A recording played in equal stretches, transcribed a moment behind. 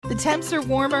The temps are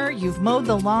warmer, you've mowed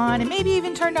the lawn, and maybe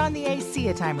even turned on the AC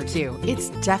a time or two. It's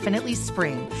definitely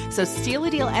spring. So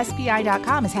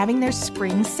StealADealSPI.com is having their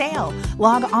spring sale.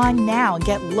 Log on now and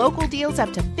get local deals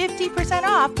up to 50%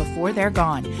 off before they're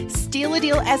gone.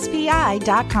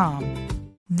 StealADealSPI.com.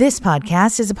 This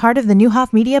podcast is a part of the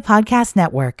Newhoff Media Podcast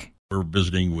Network. We're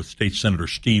visiting with State Senator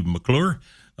Steve McClure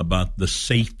about the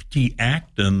SAFE-T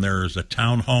Act, and there's a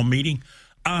town hall meeting.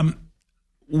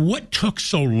 What took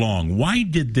so long? Why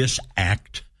did this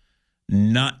act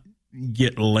not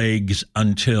get legs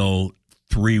until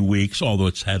 3 weeks, although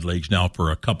it's had legs now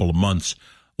for a couple of months?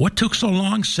 What took so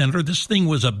long, Senator? This thing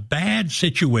was a bad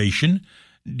situation.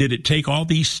 Did it take all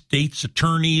these states'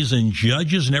 attorneys and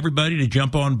judges and everybody to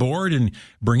jump on board and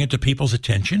bring it to people's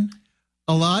attention?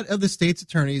 A lot of the state's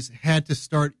attorneys had to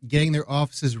start getting their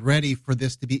offices ready for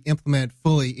this to be implemented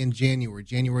fully in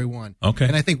January 1. Okay.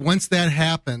 And I think once that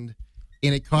happened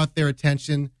and it caught their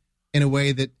attention in a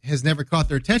way that has never caught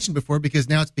their attention before because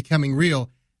now it's becoming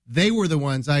real, they were the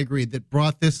ones, I agree, that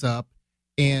brought this up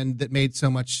and that made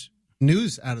so much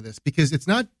news out of this because it's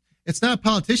not a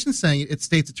politician saying it, it's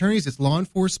state's attorneys, it's law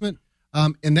enforcement,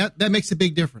 and that makes a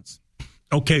big difference.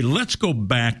 Okay, let's go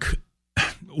back.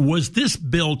 Was this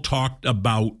bill talked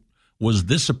about, was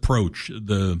this approach,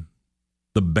 the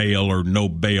bail or no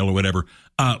bail or whatever,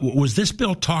 was this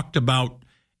bill talked about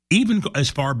even as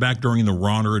far back during the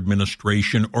Rauner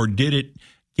administration, or did it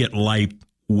get life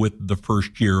with the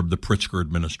first year of the Pritzker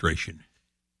administration?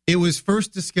 It was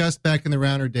first discussed back in the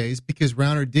Rauner days because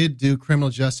Rauner did do criminal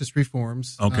justice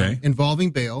reforms involving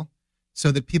bail so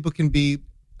that people can be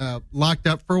locked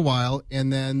up for a while,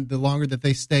 and then the longer that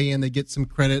they stay in, they get some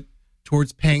credit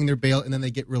towards paying their bail, and then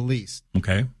they get released.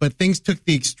 Okay. But things took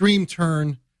the extreme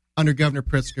turn under Governor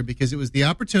Pritzker because it was the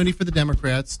opportunity for the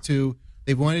Democrats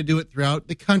they've wanted to do it throughout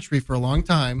the country for a long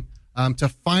time, to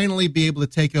finally be able to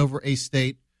take over a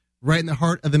state right in the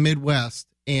heart of the Midwest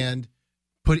and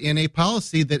put in a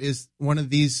policy that is one of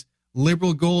these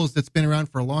liberal goals that's been around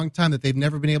for a long time that they've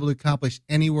never been able to accomplish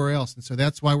anywhere else. And so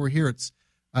that's why we're here. It's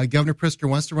Governor Pritzker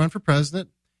wants to run for president,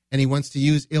 and he wants to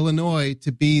use Illinois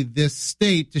to be this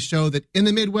state to show that in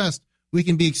the Midwest we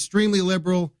can be extremely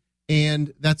liberal,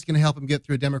 and that's going to help him get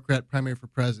through a Democrat primary for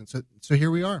president. So here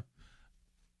we are.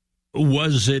 Why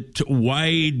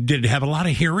did it have a lot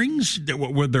of hearings?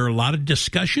 Were there a lot of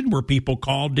discussion where people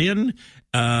called in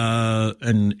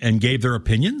and gave their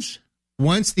opinions?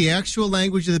 Once the actual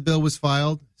language of the bill was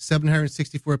filed,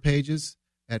 764 pages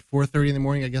at 4:30 in the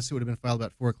morning, I guess it would have been filed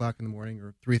about 4 o'clock in the morning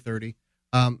or 3:30.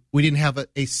 We didn't have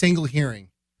a single hearing,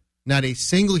 not a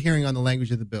single hearing on the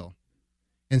language of the bill.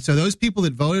 And so those people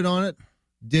that voted on it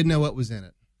did know what was in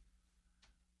it.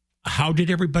 How did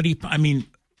everybody,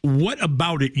 what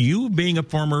about it, you being a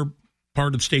former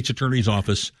part of the state's attorney's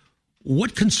office,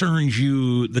 what concerns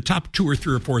you, the top 2 or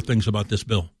 3 or 4 things about this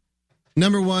bill?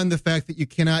 Number one, the fact that you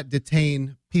cannot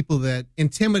detain people that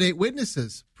intimidate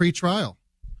witnesses pre-trial.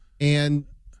 And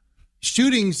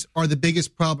shootings are the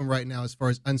biggest problem right now as far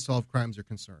as unsolved crimes are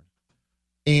concerned.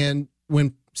 And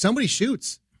when somebody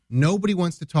shoots, nobody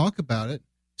wants to talk about it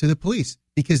to the police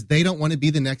because they don't want to be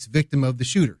the next victim of the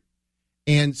shooter.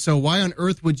 And so why on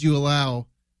earth would you allow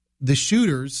the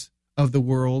shooters of the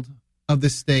world, of the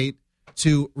state,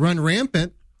 to run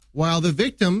rampant while the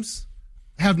victims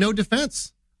have no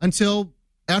defense until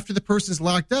after the person's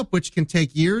locked up, which can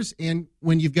take years? And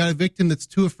when you've got a victim that's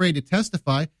too afraid to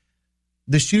testify,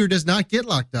 the shooter does not get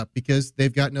locked up because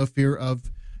they've got no fear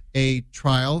of a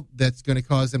trial that's going to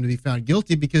cause them to be found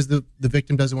guilty because the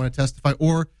victim doesn't want to testify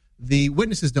or the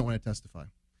witnesses don't want to testify.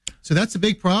 So that's a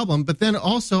big problem. But then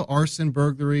also arson,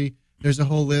 burglary, there's a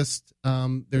whole list.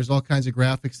 There's all kinds of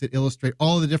graphics that illustrate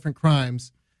all of the different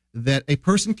crimes that a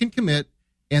person can commit,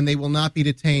 and they will not be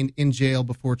detained in jail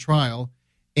before trial.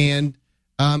 And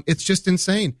it's just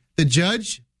insane.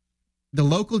 The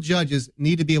local judges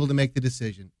need to be able to make the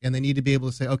decision, and they need to be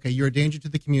able to say, okay, you're a danger to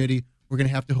the community. We're going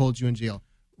to have to hold you in jail.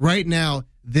 Right now,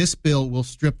 this bill will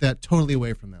strip that totally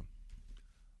away from them.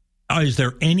 Is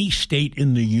there any state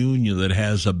in the union that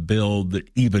has a bill that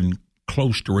even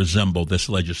close to resemble this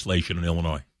legislation in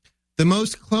Illinois? The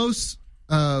most close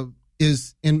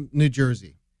is in New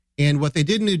Jersey. And what they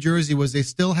did in New Jersey was they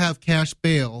still have cash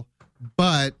bail,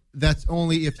 but that's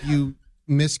only if you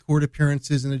miss court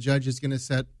appearances and the judge is going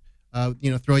to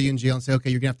throw you in jail and say, okay,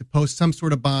 you're going to have to post some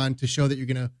sort of bond to show that you're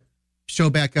going to show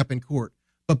back up in court.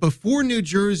 But before New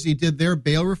Jersey did their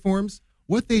bail reforms,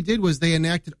 what they did was they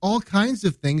enacted all kinds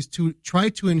of things to try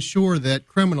to ensure that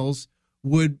criminals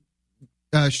would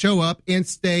show up and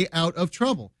stay out of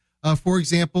trouble. For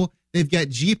example, they've got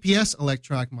GPS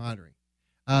electronic monitoring.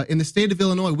 In the state of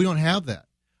Illinois, we don't have that.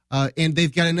 And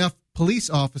they've got enough police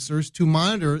officers to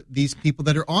monitor these people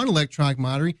that are on electronic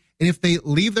monitoring. And if they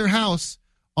leave their house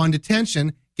on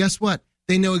detention, guess what?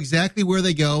 They know exactly where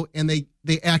they go, and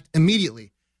they act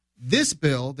immediately. This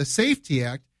bill, the Safety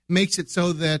Act, makes it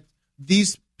so that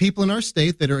these people in our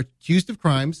state that are accused of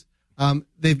crimes,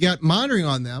 they've got monitoring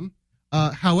on them.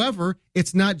 However,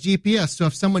 it's not GPS. So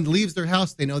if someone leaves their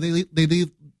house, they know they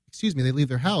leave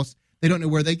their house. They don't know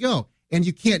where they go. And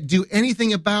you can't do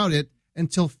anything about it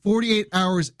until 48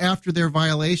 hours after their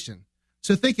violation.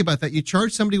 So think about that. You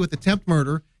charge somebody with attempted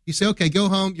murder. You say, okay, go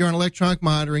home. You're on electronic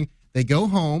monitoring. They go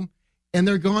home, and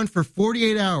they're gone for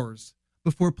 48 hours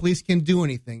before police can do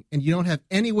anything. And you don't have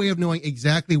any way of knowing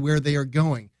exactly where they are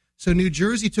going. So New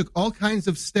Jersey took all kinds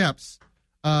of steps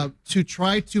to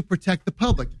try to protect the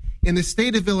public. In the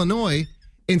state of Illinois,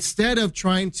 instead of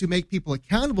trying to make people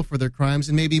accountable for their crimes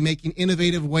and maybe making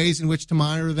innovative ways in which to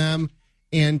monitor them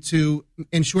and to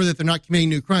ensure that they're not committing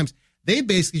new crimes, they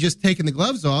basically just taken the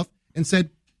gloves off and said,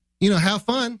 have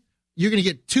fun. You're going to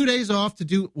get 2 days off to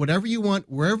do whatever you want,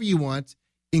 wherever you want,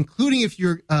 including if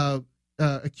you're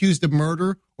accused of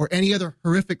murder or any other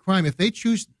horrific crime. If they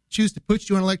choose to put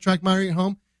you on electronic monitoring at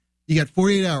home, you got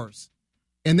 48 hours.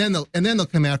 And then they'll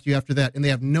come after you after that, and they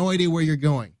have no idea where you're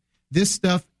going. This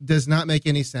stuff does not make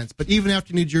any sense. But even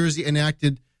after New Jersey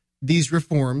enacted these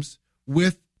reforms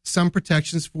with some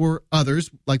protections for others,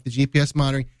 like the GPS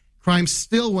monitoring, crime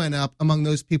still went up among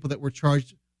those people that were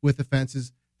charged with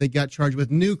offenses. They got charged with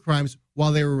new crimes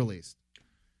while they were released.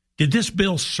 Did this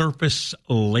bill surface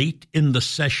late in the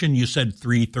session? You said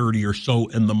 3:30 or so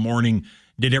in the morning.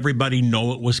 Did everybody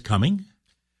know it was coming?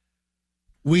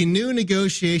 We knew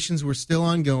negotiations were still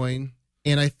ongoing.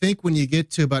 And I think when you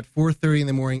get to about 4:30 in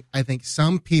the morning, I think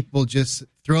some people just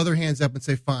throw their hands up and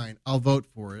say, fine, I'll vote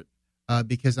for it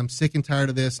because I'm sick and tired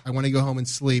of this. I want to go home and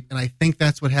sleep. And I think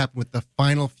that's what happened with the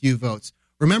final few votes.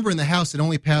 Remember, in the House, it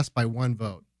only passed by one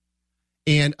vote.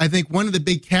 And I think one of the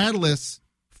big catalysts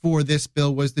for this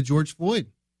bill was the George Floyd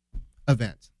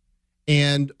event.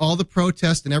 And all the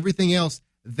protests and everything else,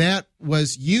 that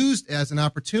was used as an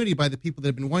opportunity by the people that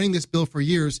have been wanting this bill for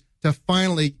years to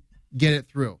finally get it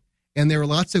through. And there were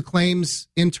lots of claims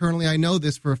internally. I know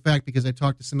this for a fact because I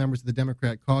talked to some members of the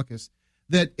Democrat caucus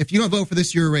that if you don't vote for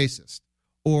this, you're a racist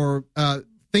or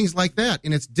things like that.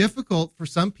 And it's difficult for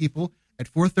some people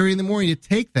at 4:30 in the morning to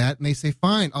take that and they say,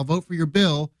 fine, I'll vote for your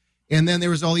bill. And then there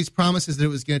was all these promises that it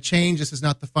was going to change. This is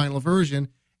not the final version.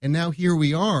 And now here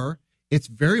we are. It's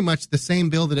very much the same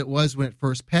bill that it was when it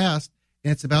first passed,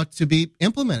 and it's about to be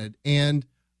implemented. And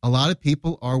a lot of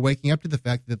people are waking up to the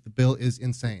fact that the bill is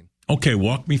insane. Okay,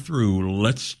 walk me through.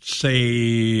 Let's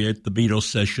say at the veto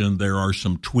session there are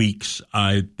some tweaks.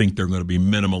 I think they're going to be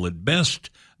minimal at best,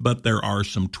 but there are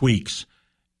some tweaks.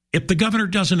 If the governor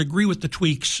doesn't agree with the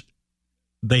tweaks,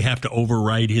 they have to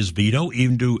override his veto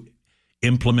even to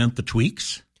implement the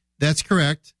tweaks? That's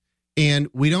correct. And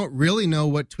we don't really know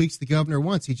what tweaks the governor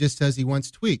wants. He just says he wants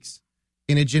tweaks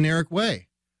in a generic way.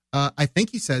 I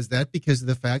think he says that because of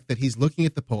the fact that he's looking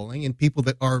at the polling and people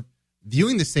that are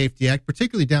viewing the Safety Act,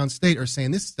 particularly downstate, are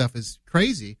saying this stuff is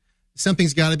crazy.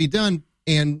 Something's got to be done.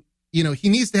 And, he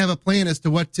needs to have a plan as to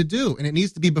what to do. And it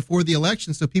needs to be before the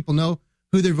election so people know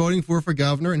who they're voting for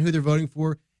governor and who they're voting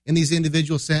for in these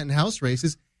individual Senate and House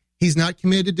races. He's not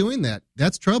committed to doing that.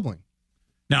 That's troubling.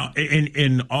 Now,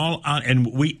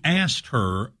 and we asked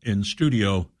her in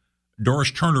studio,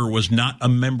 Doris Turner was not a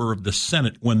member of the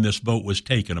Senate when this vote was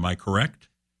taken. Am I correct?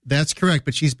 That's correct.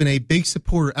 But she's been a big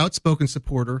supporter, outspoken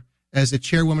supporter, as a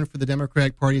chairwoman for the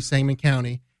Democratic Party of Sangamon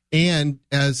County and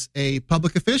as a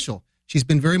public official. She's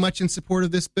been very much in support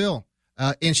of this bill.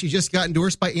 And she just got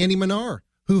endorsed by Andy Manar,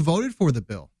 who voted for the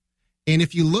bill. And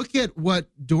if you look at what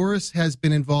Doris has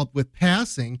been involved with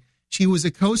passing, she was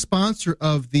a co-sponsor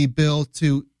of the bill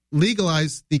to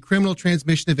legalize the criminal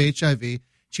transmission of HIV.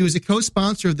 She was a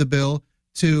co-sponsor of the bill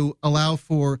to allow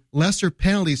for lesser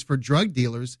penalties for drug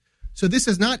dealers. So this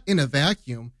is not in a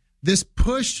vacuum. This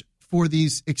push for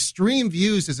these extreme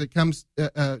views as it comes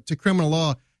to criminal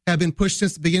law have been pushed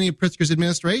since the beginning of Pritzker's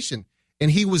administration.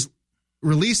 And he was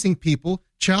releasing people,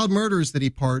 child murderers that he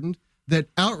pardoned, that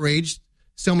outraged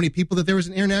so many people that there was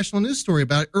an international news story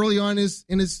about it early on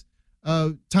in his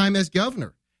time as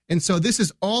governor. And so this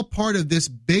is all part of this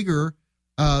bigger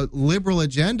liberal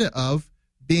agenda of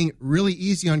being really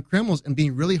easy on criminals and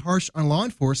being really harsh on law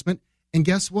enforcement. And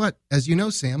guess what? As you know,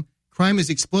 Sam, crime is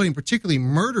exploding, particularly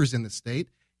murders in the state.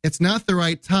 It's not the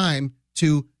right time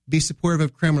to be supportive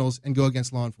of criminals and go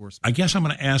against law enforcement. I guess I'm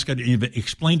going to ask, you've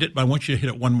explained it, but I want you to hit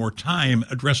it one more time,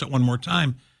 address it one more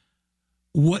time.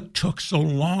 What took so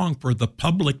long for the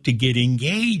public to get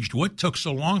engaged? What took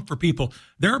so long for people?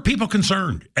 There are people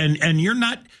concerned, and you're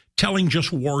not telling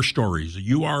just war stories.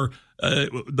 You are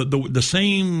the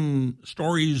same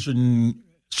stories and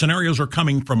scenarios are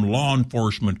coming from law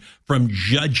enforcement, from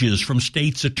judges, from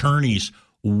state's attorneys.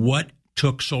 What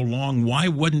took so long? Why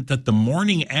wouldn't that the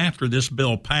morning after this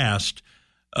bill passed,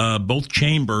 both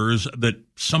chambers, that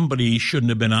somebody shouldn't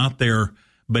have been out there,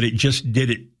 but it just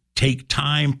didn't take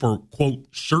time for, quote,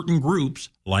 certain groups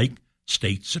like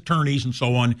state's attorneys and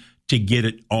so on to get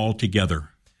it all together?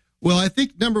 Well, I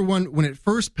think, number one, when it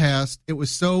first passed, it was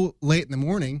so late in the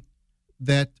morning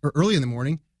or early in the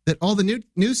morning, that all the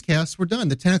newscasts were done.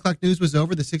 The 10 o'clock news was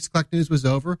over. The 6 o'clock news was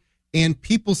over. And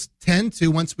people tend to,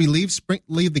 once we leave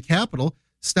the Capitol,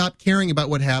 stop caring about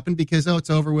what happened because,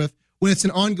 it's over with. When it's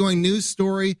an ongoing news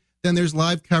story, then there's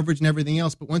live coverage and everything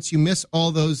else. But once you miss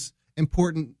all those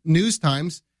important news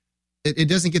times, it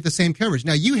doesn't get the same coverage.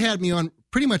 Now, you had me on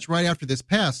pretty much right after this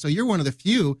passed, so you're one of the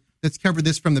few that's covered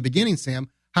this from the beginning, Sam.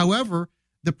 However,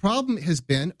 the problem has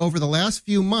been over the last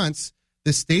few months,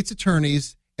 the state's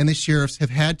attorneys and the sheriffs have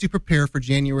had to prepare for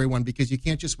January 1 because you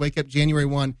can't just wake up January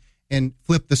 1 and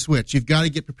flip the switch. You've got to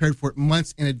get prepared for it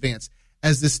months in advance.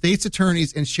 As the state's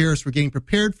attorneys and sheriffs were getting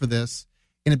prepared for this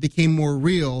and it became more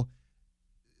real,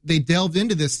 they delved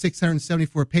into this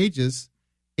 674 pages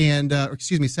and,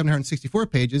 764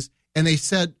 pages, and they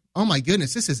said, oh my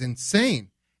goodness, this is insane.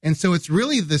 And so it's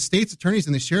really the state's attorneys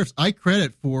and the sheriffs I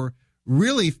credit for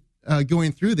really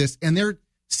going through this, and they're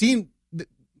seeing,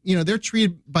 they're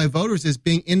treated by voters as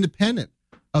being independent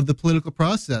of the political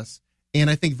process. And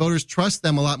I think voters trust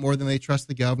them a lot more than they trust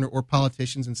the governor or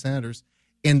politicians and senators.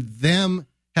 And them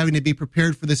having to be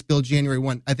prepared for this bill January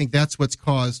 1, I think that's what's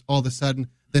caused all of a sudden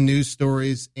the news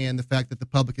stories and the fact that the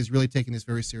public is really taking this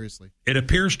very seriously. It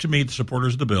appears to me the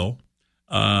supporters of the bill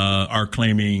are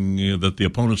claiming that the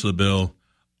opponents of the bill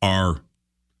are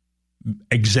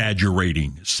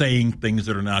exaggerating, saying things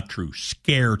that are not true,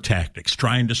 scare tactics,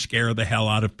 trying to scare the hell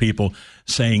out of people,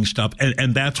 saying stuff.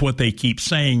 And that's what they keep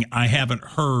saying. I haven't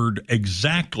heard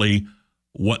exactly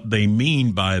what they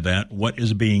mean by that, what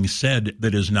is being said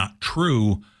that is not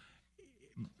true.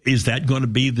 Is that going to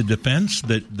be the defense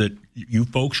that you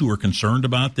folks who are concerned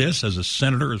about this as a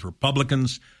senator, as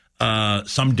Republicans,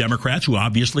 some Democrats who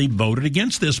obviously voted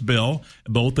against this bill,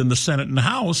 both in the Senate and the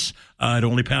House, it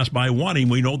only passed by one,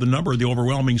 and we know the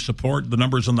overwhelming support, the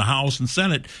numbers in the House and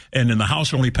Senate, and in the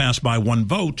House it only passed by one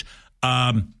vote.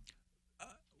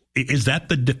 Is that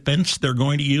the defense they're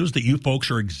going to use, that you folks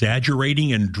are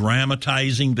exaggerating and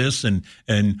dramatizing this and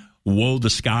whoa, the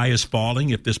sky is falling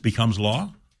if this becomes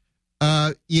law?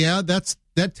 Yeah,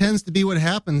 that tends to be what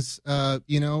happens.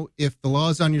 If the law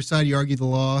is on your side, you argue the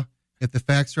law. If the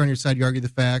facts are on your side, you argue the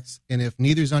facts. And if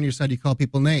neither's on your side, you call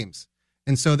people names.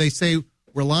 And so they say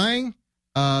we're lying.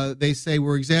 They say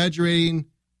we're exaggerating,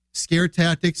 scare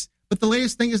tactics. But the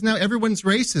latest thing is now everyone's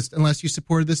racist unless you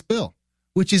supported this bill,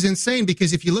 which is insane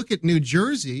because if you look at New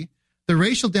Jersey, the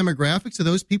racial demographics of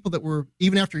those people that were,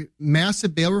 even after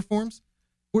massive bail reforms,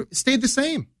 stayed the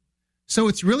same. So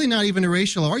it's really not even a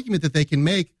racial argument that they can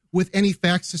make with any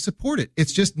facts to support it.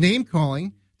 It's just name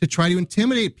calling to try to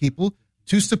intimidate people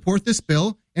to support this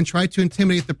bill and try to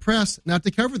intimidate the press not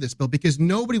to cover this bill because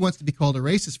nobody wants to be called a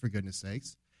racist, for goodness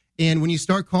sakes. And when you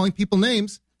start calling people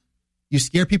names, you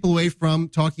scare people away from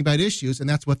talking about issues, and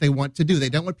that's what they want to do. They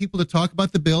don't want people to talk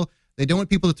about the bill. They don't want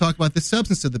people to talk about the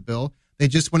substance of the bill. They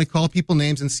just want to call people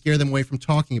names and scare them away from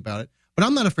talking about it. But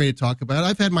I'm not afraid to talk about it.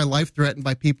 I've had my life threatened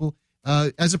by people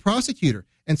as a prosecutor.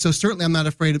 And so certainly I'm not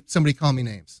afraid of somebody calling me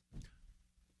names.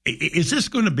 Is this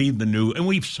going to be the new, and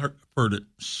we've heard it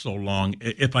so long,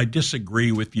 if I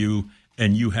disagree with you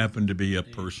and you happen to be a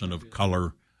person of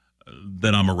color,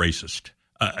 then I'm a racist.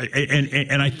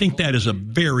 And I think that is a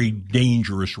very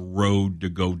dangerous road to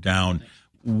go down.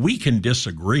 We can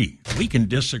disagree,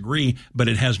 but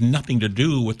it has nothing to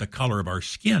do with the color of our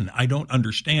skin. I don't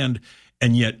understand,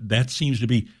 and yet that seems to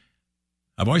be,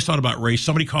 I've always thought about race.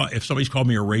 If somebody's called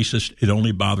me a racist, it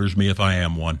only bothers me if I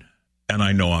am one. And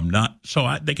I know I'm not,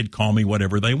 so they could call me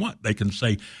whatever they want. They can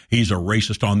say he's a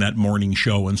racist on that morning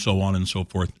show and so on and so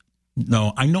forth.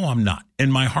 No, I know I'm not. In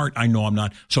my heart, I know I'm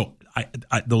not. So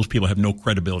those people have no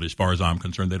credibility as far as I'm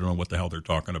concerned. They don't know what the hell they're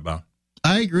talking about.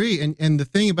 I agree. And the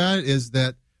thing about it is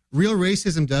that real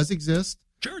racism does exist.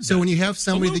 Sure it so does. when you have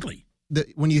somebody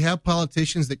when you have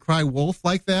politicians that cry wolf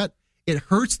like that, it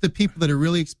hurts the people that are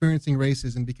really experiencing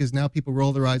racism because now people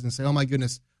roll their eyes and say, oh my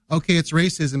goodness, okay, it's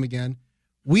racism again.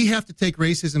 We have to take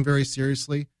racism very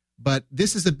seriously, but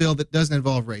this is a bill that doesn't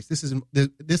involve race.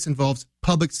 This involves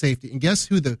public safety. And guess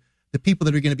who the people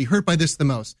that are going to be hurt by this the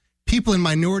most? People in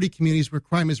minority communities where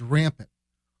crime is rampant.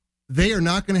 They are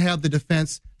not going to have the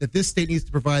defense that this state needs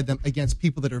to provide them against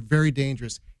people that are very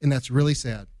dangerous, and that's really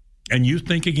sad. And you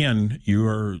think, again, you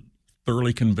are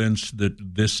thoroughly convinced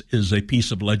that this is a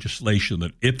piece of legislation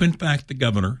that if, in fact, the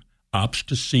governor opts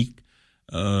to seek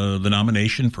the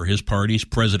nomination for his party's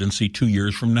presidency 2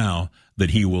 years from now,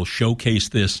 that he will showcase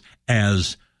this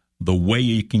as the way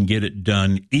you can get it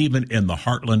done, even in the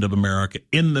heartland of America,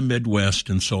 in the Midwest,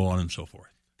 and so on and so forth.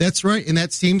 That's right. And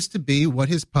that seems to be what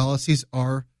his policies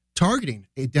are targeting,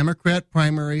 a Democrat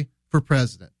primary for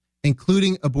president,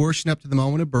 including abortion up to the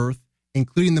moment of birth,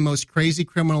 including the most crazy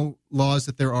criminal laws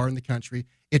that there are in the country.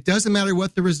 It doesn't matter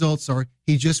what the results are.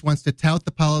 He just wants to tout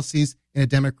the policies in a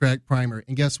Democratic primary.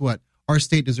 And guess what? Our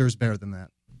state deserves better than that.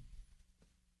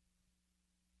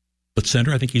 But,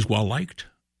 Senator, I think he's well-liked.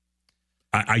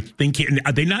 I think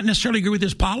they not necessarily agree with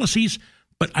his policies,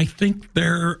 but I think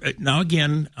they're, now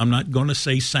again, I'm not going to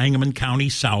say Sangamon County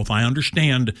South. I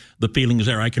understand the feelings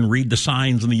there. I can read the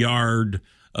signs in the yard,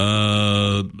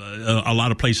 a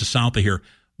lot of places south of here.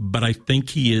 But I think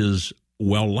he is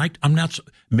well-liked.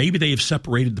 Maybe they have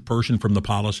separated the person from the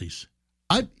policies.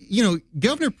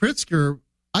 Governor Pritzker,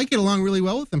 I get along really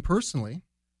well with him personally.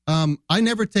 I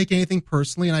never take anything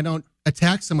personally, and I don't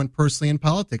attack someone personally in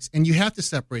politics. And you have to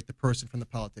separate the person from the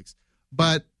politics.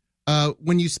 But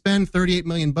when you spend $38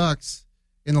 million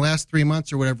in the last 3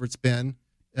 months or whatever it's been,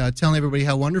 telling everybody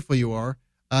how wonderful you are,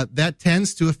 that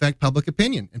tends to affect public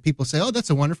opinion. And people say, oh,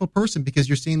 that's a wonderful person because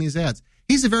you're seeing these ads.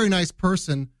 He's a very nice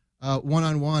person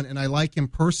one-on-one, and I like him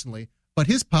personally, but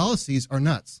his policies are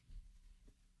nuts.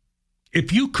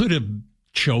 If you could have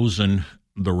chosen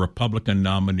the Republican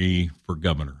nominee for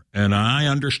governor, and I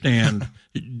understand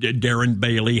Darren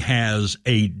Bailey has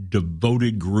a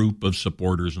devoted group of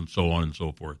supporters and so on and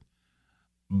so forth,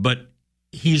 but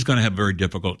he's going to have a very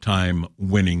difficult time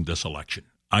winning this election.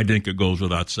 I think it goes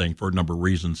without saying for a number of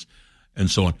reasons and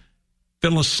so on.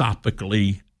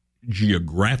 Philosophically,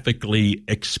 geographically,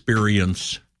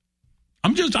 experience.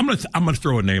 I'm going to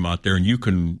throw a name out there and you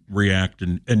can react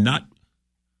and not.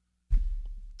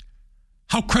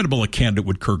 How credible a candidate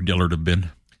would Kirk Dillard have been?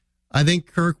 I think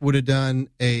Kirk would have done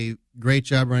a great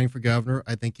job running for governor.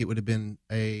 I think it would have been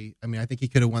I think he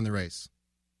could have won the race.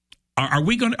 Are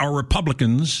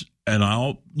Republicans, and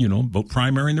I'll, vote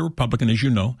primary in the Republican, as you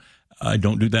know. I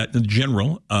don't do that in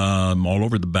general, all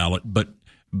over the ballot, but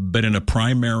in a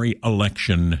primary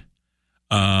election,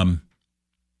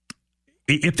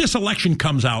 if this election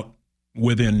comes out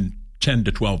within 10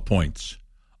 to 12 points,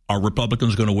 are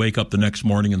Republicans going to wake up the next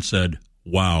morning and said,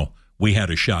 wow, we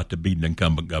had a shot to beat an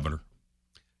incumbent governor?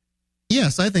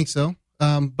 Yes, I think so.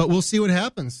 But we'll see what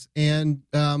happens. And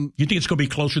you think it's going to be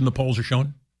closer than the polls are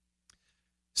showing?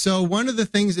 So one of the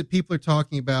things that people are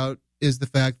talking about is the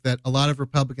fact that a lot of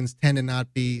Republicans tend to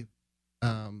not be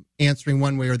answering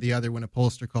one way or the other when a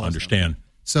pollster calls Understand. them.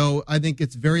 So I think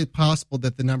it's very possible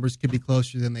that the numbers could be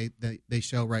closer than they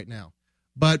show right now.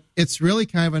 But it's really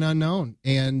kind of an unknown.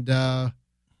 And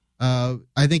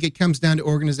I think it comes down to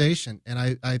organization.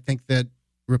 And I think that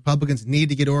Republicans need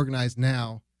to get organized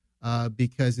now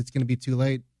because it's going to be too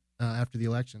late after the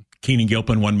election. Keenan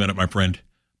Gilpin, 1 minute, my friend.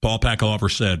 Paul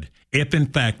Packelhofer said, if in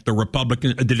fact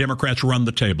the Democrats run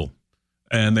the table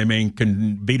and they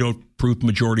can veto-proof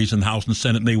majorities in the House and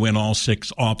Senate and they win all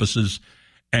 6 offices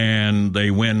and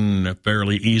they win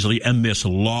fairly easily and this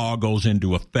law goes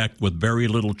into effect with very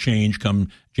little change come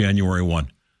January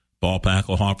 1. Paul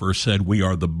Packelhofer said we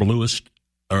are the bluest,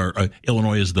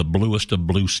 Illinois is the bluest of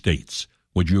blue states.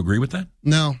 Would you agree with that?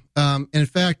 No. In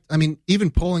fact, even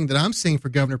polling that I'm seeing for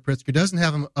Governor Pritzker doesn't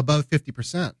have him above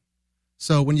 50%.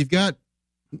 So when you've got,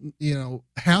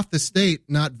 half the state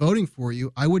not voting for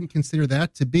you, I wouldn't consider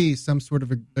that to be some sort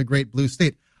of a great blue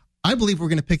state. I believe we're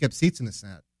going to pick up seats in the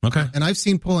Senate. Okay. And I've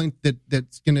seen polling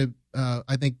that's going to,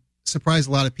 I think, surprise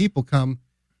a lot of people come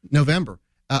November.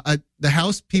 The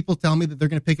House people tell me that they're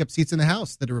going to pick up seats in the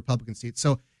House that are Republican seats.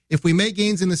 So if we make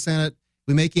gains in the Senate,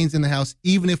 we make gains in the House,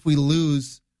 even if we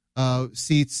lose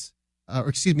seats,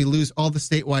 lose all the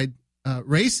statewide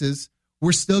races,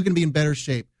 we're still going to be in better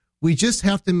shape. We just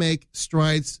have to make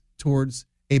strides towards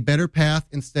a better path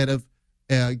instead of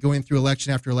going through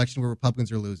election after election where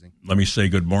Republicans are losing. Let me say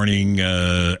good morning,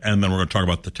 and then we're going to talk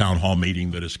about the town hall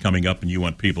meeting that is coming up and you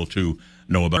want people to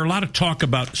know about. There's a lot of talk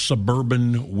about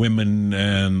suburban women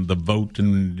and the vote,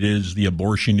 and is the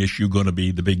abortion issue going to be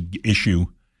the big issue?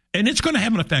 And it's going to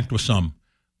have an effect with some.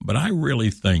 But I really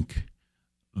think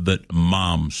that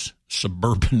moms,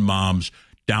 suburban moms,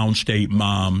 downstate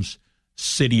moms,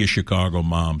 city of Chicago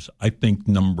moms, I think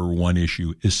number one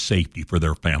issue is safety for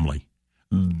their family.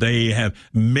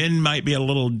 Men might be a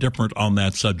little different on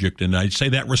that subject, and I say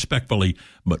that respectfully,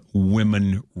 but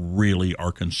women really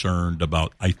are concerned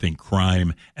about, I think,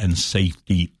 crime and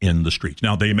safety in the streets.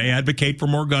 Now, they may advocate for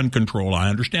more gun control. I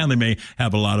understand they may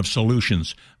have a lot of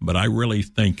solutions, but I really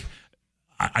think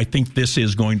this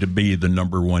is going to be the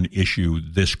number one issue,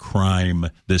 this crime,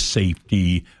 this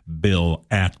safety bill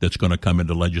act that's going to come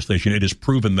into legislation. It has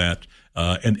proven that,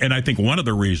 and I think one of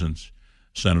the reasons,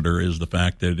 Senator, is the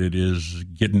fact that it is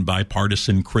getting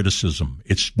bipartisan criticism.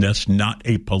 That's not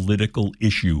a political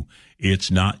issue. It's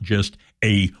not just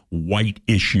a white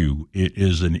issue. It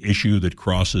is an issue that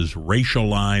crosses racial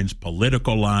lines,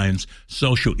 political lines,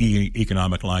 social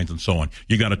economic lines, and so on.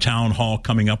 You got a town hall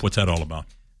coming up. What's that all about?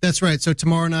 That's right. So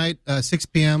tomorrow night, 6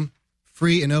 p.m.,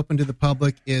 free and open to the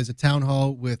public, is a town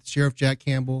hall with Sheriff Jack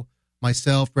Campbell,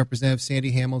 myself, Representative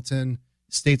Sandy Hamilton,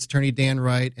 State's Attorney Dan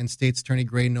Wright, and State's Attorney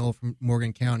Gray Knoll from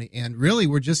Morgan County. And really,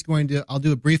 we're just I'll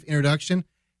do a brief introduction,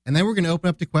 and then we're going to open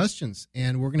up to questions.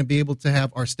 And we're going to be able to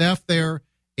have our staff there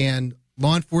and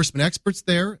law enforcement experts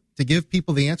there to give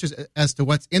people the answers as to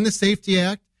what's in the Safety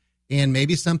Act. And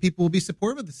maybe some people will be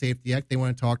supportive of the Safety Act. They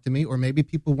want to talk to me, or maybe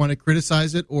people want to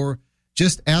criticize it or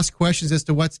just ask questions as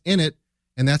to what's in it.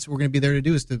 And that's what we're going to be there to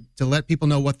do, is to let people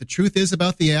know what the truth is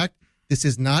about the act. This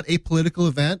is not a political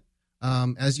event.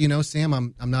 As you know, Sam,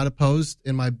 I'm not opposed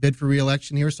in my bid for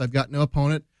re-election here, so I've got no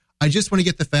opponent. I just want to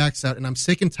get the facts out, and I'm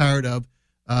sick and tired of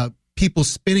people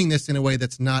spinning this in a way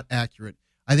that's not accurate.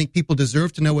 I think people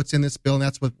deserve to know what's in this bill, and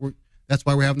that's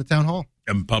why we're having the town hall.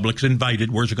 And public's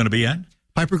invited. Where's it going to be at?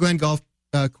 Piper Glen Golf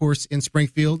Course in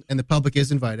Springfield, and the public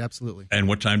is invited, absolutely. And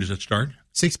what time does it start?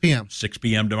 6 p.m. 6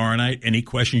 p.m. tomorrow night. Any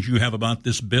questions you have about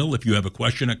this bill? If you have a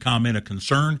question, a comment, a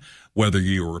concern, whether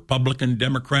you're a Republican,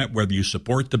 Democrat, whether you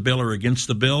support the bill or against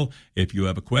the bill, if you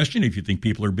have a question, if you think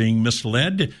people are being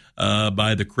misled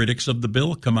by the critics of the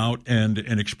bill, come out and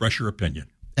express your opinion.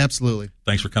 Absolutely.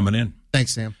 Thanks for coming in.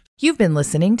 Thanks, Sam. You've been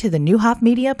listening to the Neuhoff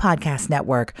Media Podcast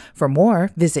Network. For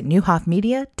more, visit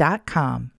neuhoffmedia.com.